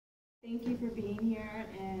Thank you for being here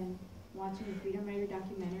and watching the Freedom Rider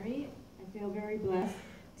documentary. I feel very blessed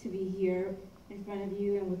to be here in front of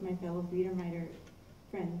you and with my fellow Freedom Rider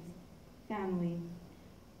friends, family.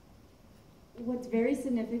 What's very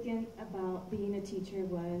significant about being a teacher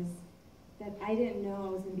was that I didn't know I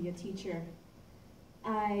was going to be a teacher.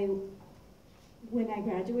 When I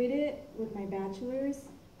graduated with my bachelor's,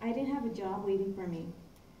 I didn't have a job waiting for me.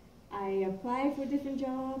 I applied for different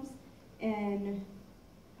jobs, and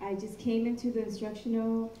I just came into the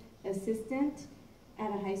instructional assistant at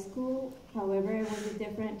a high school. However, it was a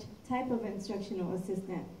different type of instructional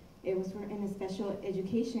assistant. It was in a special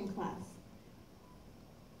education class.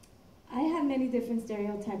 I had many different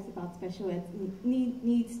stereotypes about special ed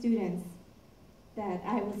needs students that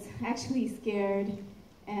I was actually scared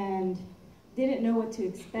and didn't know what to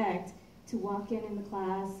expect to walk in the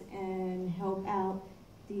class and help out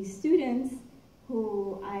these students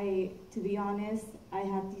who to be honest, I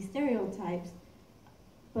have these stereotypes.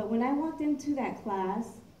 But when I walked into that class,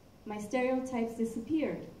 my stereotypes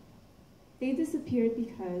disappeared. They disappeared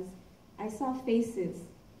because I saw faces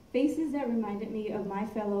that reminded me of my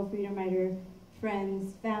fellow Freedom Rider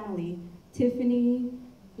friends, family, Tiffany,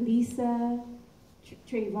 Lisa,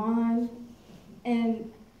 Trayvon,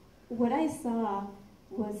 and what I saw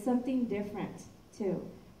was something different too.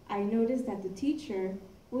 I noticed that the teacher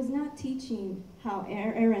was not teaching how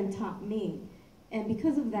Aaron taught me. And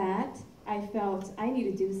because of that, I felt I need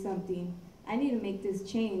to do something. I need to make this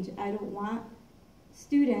change. I don't want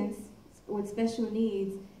students with special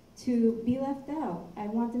needs to be left out. I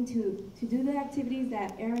want them to do the activities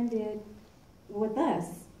that Aaron did with us,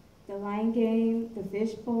 the line game, the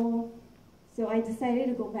fishbowl. So I decided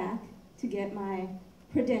to go back to get my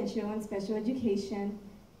credential in special education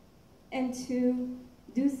and to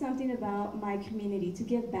do something about my community, to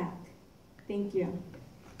give back. Thank you.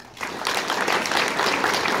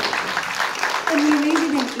 And the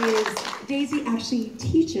amazing thing is, Daisy actually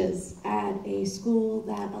teaches at a school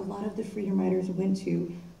that a lot of the Freedom Riders went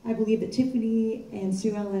to. I believe that Tiffany and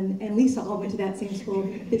Sue Ellen and Lisa all went to that same school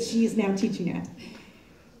that she is now teaching at.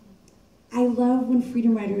 I love when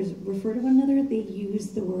Freedom Riders refer to one another, they use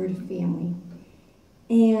the word family.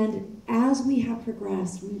 And as we have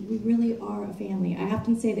progressed, we really are a family. I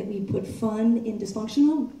often say that we put fun in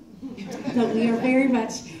dysfunctional, but we are very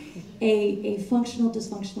much a functional,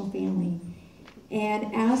 dysfunctional family.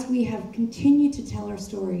 And as we have continued to tell our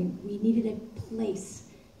story, we needed a place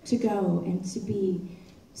to go and to be.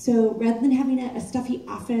 So rather than having a stuffy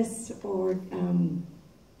office or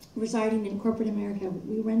residing in corporate America,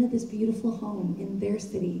 we rented this beautiful home in their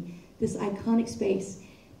city, this iconic space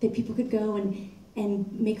that people could go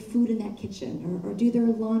and make food in that kitchen, or do their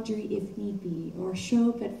laundry if need be, or show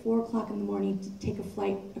up at 4 o'clock in the morning to take a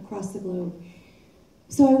flight across the globe.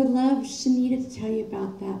 So I would love Shanita to tell you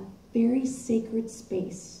about that very sacred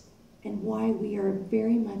space and why we are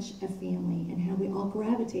very much a family and how we all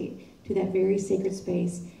gravitate to that very sacred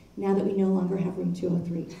space now that we no longer have room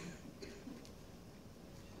 203.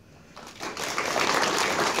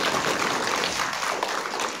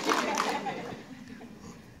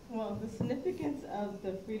 Well, the significance of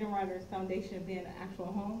the Freedom Riders Foundation being an actual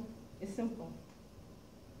home is simple.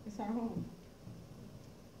 It's our home.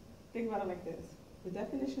 Think about it like this. The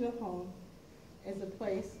definition of home is a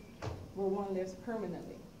place where one lives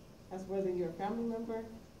permanently. That's whether you're a family member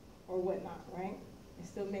or whatnot, right? It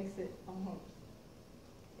still makes it a home.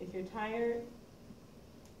 If you're tired,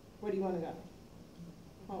 where do you want to go?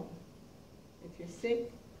 Home. If you're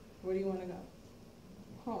sick, where do you want to go?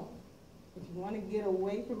 Home. If you want to get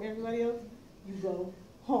away from everybody else, you go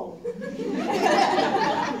home.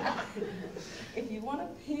 If you want to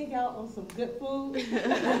pig out on some good food,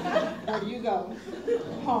 where do you go?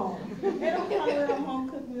 Home. They don't call it a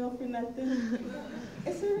home-cooked meal for nothing.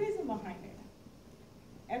 It's a reason behind it.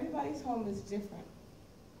 Everybody's home is different,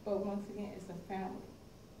 but once again, it's a family.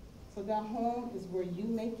 So that home is where you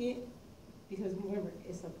make it, because remember,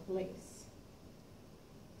 it's a place.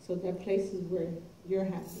 So that place is where you're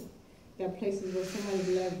happy. That place is where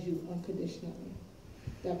somebody loves you unconditionally.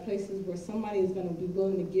 That place is where somebody is going to be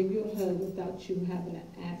willing to give you a hug without you having to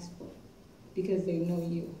ask for it, because they know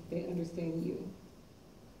you, they understand you.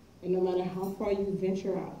 And no matter how far you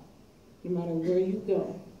venture out, no matter where you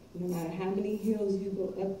go, no matter how many hills you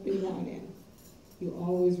go up and down in, you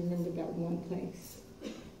always remember that one place,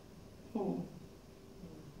 home.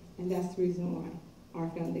 And that's the reason why our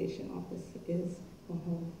foundation office is a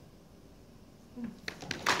home.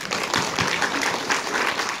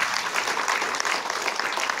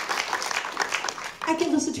 I could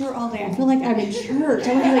listen to her all day. I feel like I'm in church.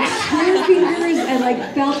 I would be like, cheer fingers and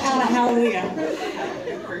like belt out a hallelujah.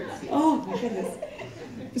 Oh my goodness.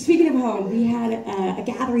 speaking of home, we had a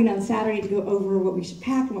gathering on Saturday to go over what we should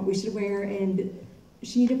pack and what we should wear, and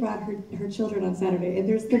Shanita brought her children on Saturday, and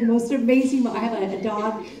there's the most amazing, I have a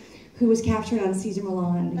dog who was captured on Caesar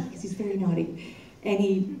Milan because he's very naughty, and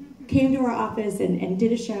he came to our office and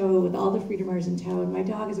did a show with all the Freedomers in tow, and my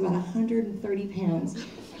dog is about 130 pounds,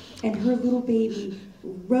 and her little baby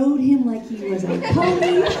rode him like he was a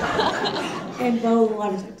pony, and Bo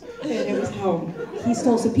loved it, and it was home. He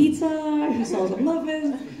stole some pizza, he stole some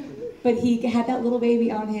muffins, but he had that little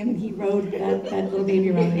baby on him, and he rode that little baby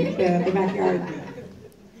around the backyard.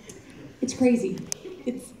 It's crazy.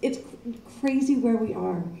 It's crazy where we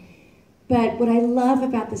are. But what I love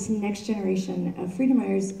about this next generation of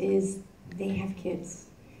Freedomers is they have kids.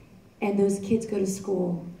 And those kids go to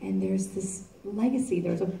school, and there's this legacy.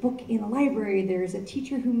 There's a book in a library. There's a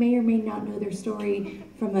teacher who may or may not know their story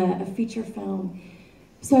from a feature film.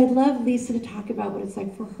 So I'd love Lisa to talk about what it's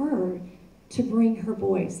like for her to bring her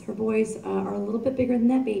boys. Her boys are a little bit bigger than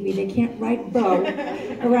that baby. They can't ride Bo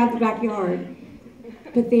around the backyard.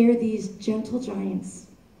 But they are these gentle giants.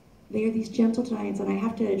 They are these gentle giants, and I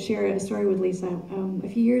have to share a story with Lisa. A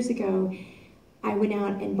few years ago, I went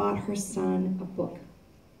out and bought her son a book.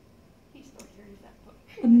 He still carries that book.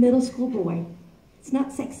 A middle school boy. It's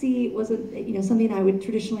not sexy. It wasn't, something I would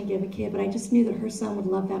traditionally give a kid, but I just knew that her son would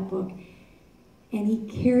love that book. And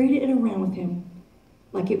he carried it around with him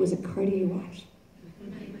like it was a Cartier watch.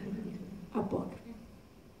 A book.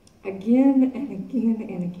 Again and again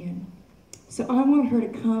and again. So I want her to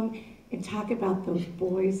come and talk about those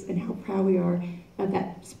boys and how proud we are of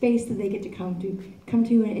that space that they get to come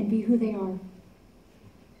to and be who they are.